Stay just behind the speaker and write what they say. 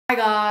Hi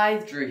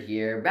guys, Drew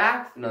here,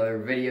 back with another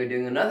video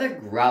doing another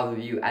Growls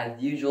review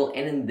as usual,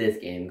 and in this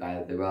game,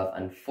 guys, the Growls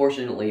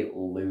unfortunately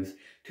lose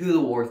to the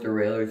WOR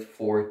Railers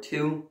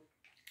 4-2.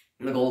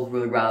 The goals for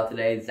the Growls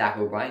today, Zach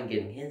O'Brien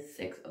getting his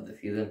 6th of the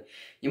season.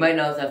 You might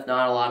notice that's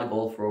not a lot of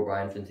goals for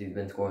O'Brien since he's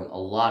been scoring a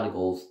lot of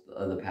goals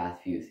the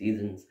past few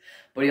seasons.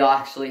 But he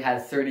actually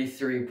has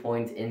 33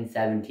 points in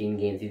 17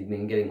 games. He's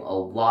been getting a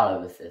lot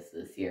of assists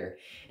this year,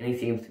 and he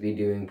seems to be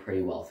doing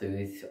pretty well. So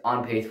he's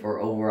on pace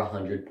for over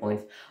 100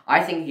 points.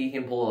 I think he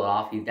can pull it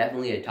off. He's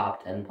definitely a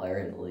top 10 player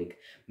in the league.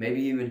 Maybe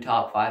even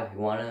top 5 if you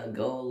want to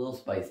go a little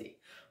spicy.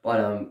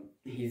 But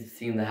he's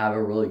seemed to have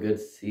a really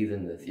good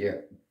season this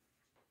year.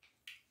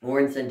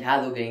 Warren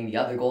Centazzo getting the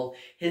other goal,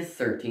 his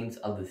 13th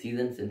of the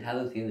season.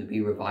 Centazzo seems to be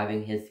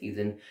reviving his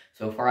season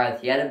so far, as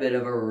he had a bit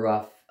of a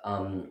rough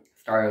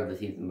start of the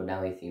season, but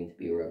now he seems to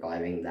be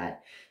reviving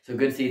that. So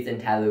good to see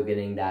Centazzo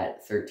getting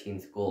that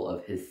 13th goal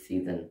of his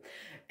season.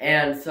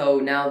 And so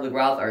now the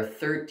Growls are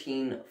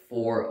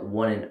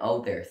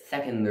 13-4-1-0. They're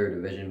second in their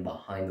division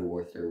behind the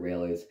Worcester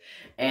Railers.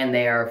 And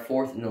they are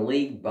 4th in the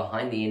league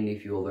behind the Indy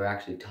Fuel. They're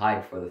actually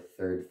tied for the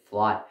 3rd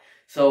slot.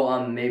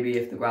 So maybe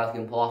if the Growls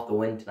can pull off the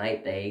win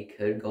tonight, they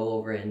could go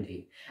over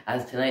Indy.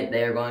 As tonight,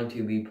 they are going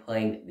to be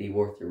playing the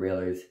Worcester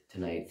Railers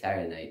tonight,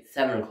 Saturday night,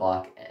 7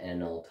 o'clock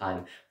NL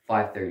time,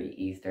 5:30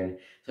 Eastern.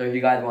 So if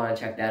you guys want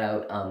to check that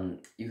out,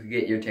 you could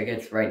get your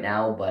tickets right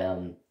now, but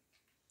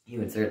you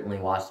would certainly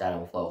watch that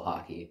on Flow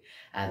Hockey,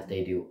 as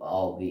they do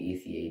all the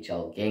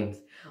ECHL games.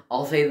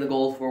 I'll say the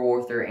goals for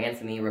Worcester,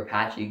 Anthony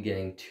Rapace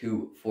getting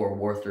 2 for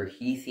Worcester.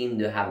 He seemed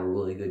to have a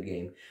really good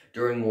game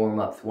during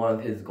warm-ups. One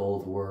of his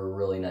goals were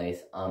really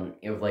nice.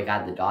 It was like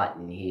at the dot,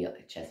 and he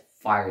just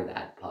fired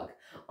that puck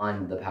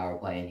on the power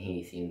play, and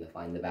he seemed to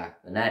find the back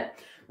of the net.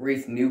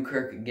 Reese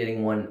Newkirk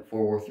getting 1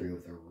 for Worcester. It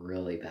was a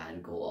really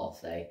bad goal, I'll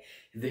say.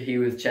 He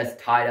was just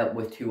tied up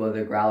with 2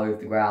 other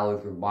Growlers. The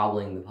Growlers were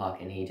wobbling the puck,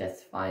 and he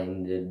just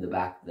finded the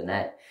back of the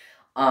net.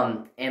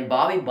 And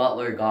Bobby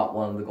Butler got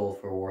 1 of the goals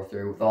for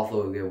Worcester. It was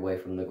also a giveaway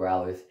from the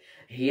Growlers.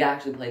 He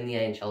actually played in the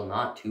NHL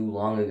not too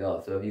long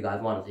ago, so if you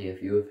guys want to see a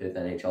few of his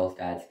NHL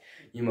stats,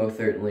 you most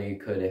certainly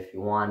could if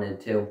you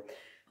wanted to.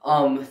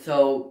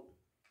 So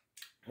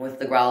with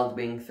the Growls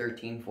being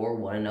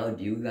 13-4-1-0,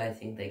 do you guys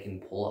think they can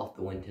pull off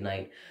the win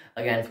tonight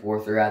against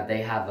Worcester?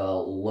 They have a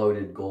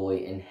loaded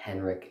goalie in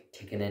Henrik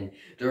Tikkanen.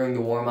 During the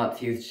warm-ups,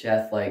 he was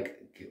just like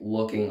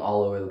looking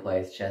all over the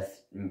place,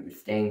 just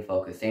staying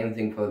focused. Same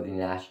thing for the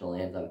national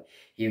anthem.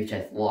 He was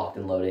just locked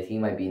and loaded. He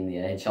might be in the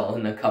NHL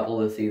in a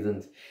couple of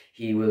seasons.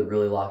 He was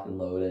really locked and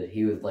loaded.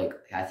 He was like,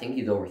 I think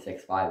he's over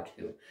 6'5"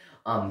 too.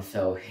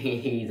 So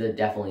he's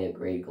definitely a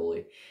great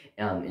goalie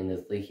in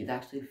this league. He's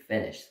actually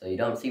Finnish, so you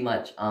don't see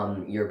much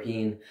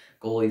European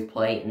goalies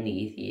play in the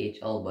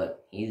ECHL,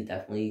 but he's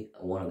definitely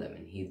one of them,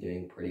 and he's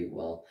doing pretty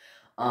well.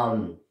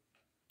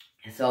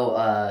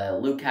 So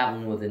Luke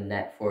Kaplan was in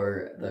net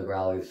for the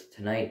Growlers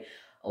tonight,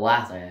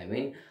 last night, I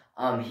mean.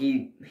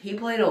 He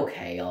played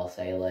okay, I'll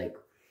say. Like,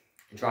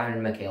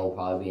 Ryan McHale will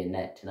probably be in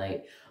net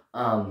tonight.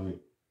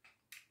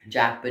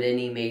 Jack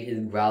Bedini made his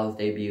Growls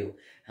debut.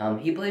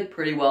 He played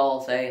pretty well,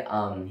 I'll say.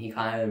 He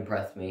kind of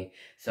impressed me.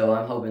 So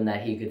I'm hoping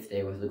that he could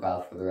stay with the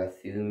Growls for the rest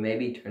of the season.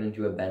 Maybe turn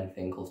into a Ben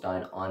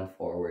Finkelstein on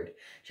forward.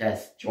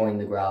 Just join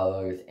the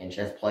Growlers and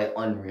just play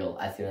unreal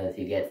as soon as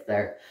he gets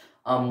there.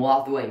 We'll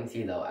have to wait and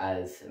see, though,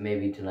 as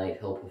maybe tonight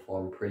he'll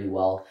perform pretty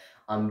well.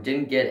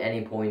 Didn't get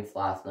any points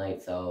last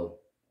night, so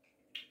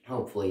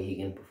hopefully he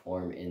can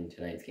perform in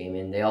tonight's game.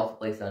 And they also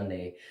play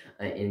Sunday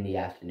in the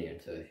afternoon,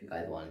 so if you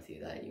guys want to see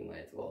that, you might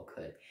as well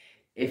could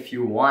if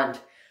you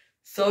want.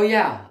 So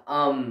yeah,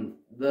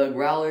 the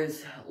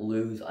Growlers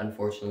lose,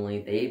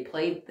 unfortunately. They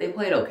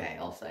played okay,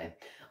 I'll say.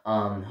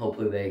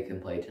 Hopefully they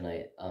can play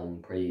tonight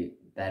pretty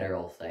better,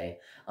 I'll say.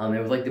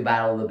 It was like the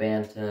battle of the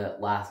bands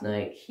last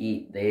night.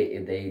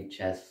 They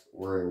just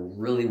were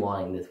really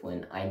wanting this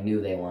win. I knew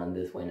they wanted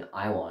this win.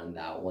 I wanted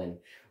that win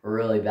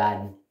really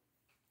bad.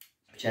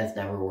 Just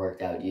never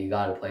worked out. You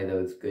gotta play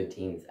those good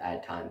teams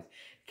at times.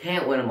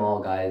 Can't win them all,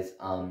 guys.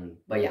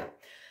 But yeah,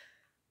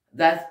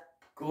 that's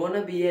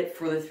gonna be it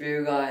for this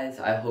video, guys.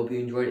 I hope you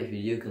enjoyed it. If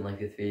you do, you can like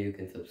this video, you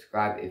can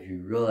subscribe. If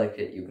you really liked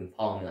it, you can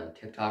follow me on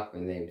TikTok.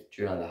 My name's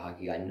Drew, the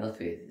Hockey Guy. No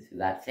spaces.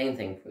 That same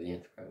thing for the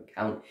Instagram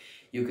account.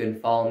 You can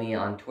follow me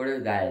on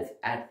Twitter. That is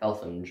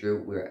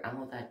 @FelsumDrew. We're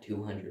almost at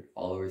 200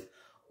 followers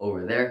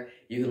over there.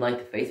 You can like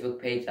the Facebook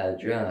page. That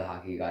is Drew, the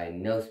Hockey Guy.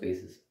 No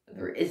spaces.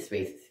 There is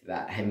spaces to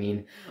that. I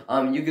mean,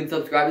 you can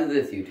subscribe to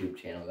this YouTube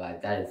channel, guys.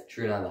 That is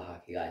Drew, the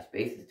Hockey Guy.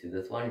 Spaces to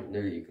this one.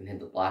 There, you can hit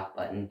the black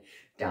button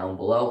down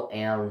below,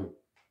 and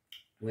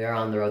we are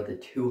on the road to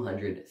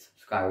 200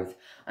 subscribers.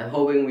 I'm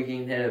hoping we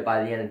can hit it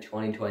by the end of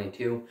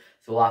 2022,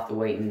 so we'll have to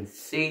wait and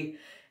see.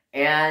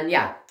 And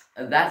yeah,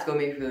 that's going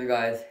to be it for you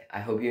guys. I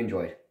hope you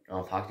enjoyed, and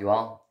I'll talk to you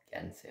all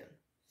again soon.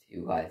 See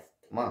you guys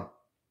tomorrow.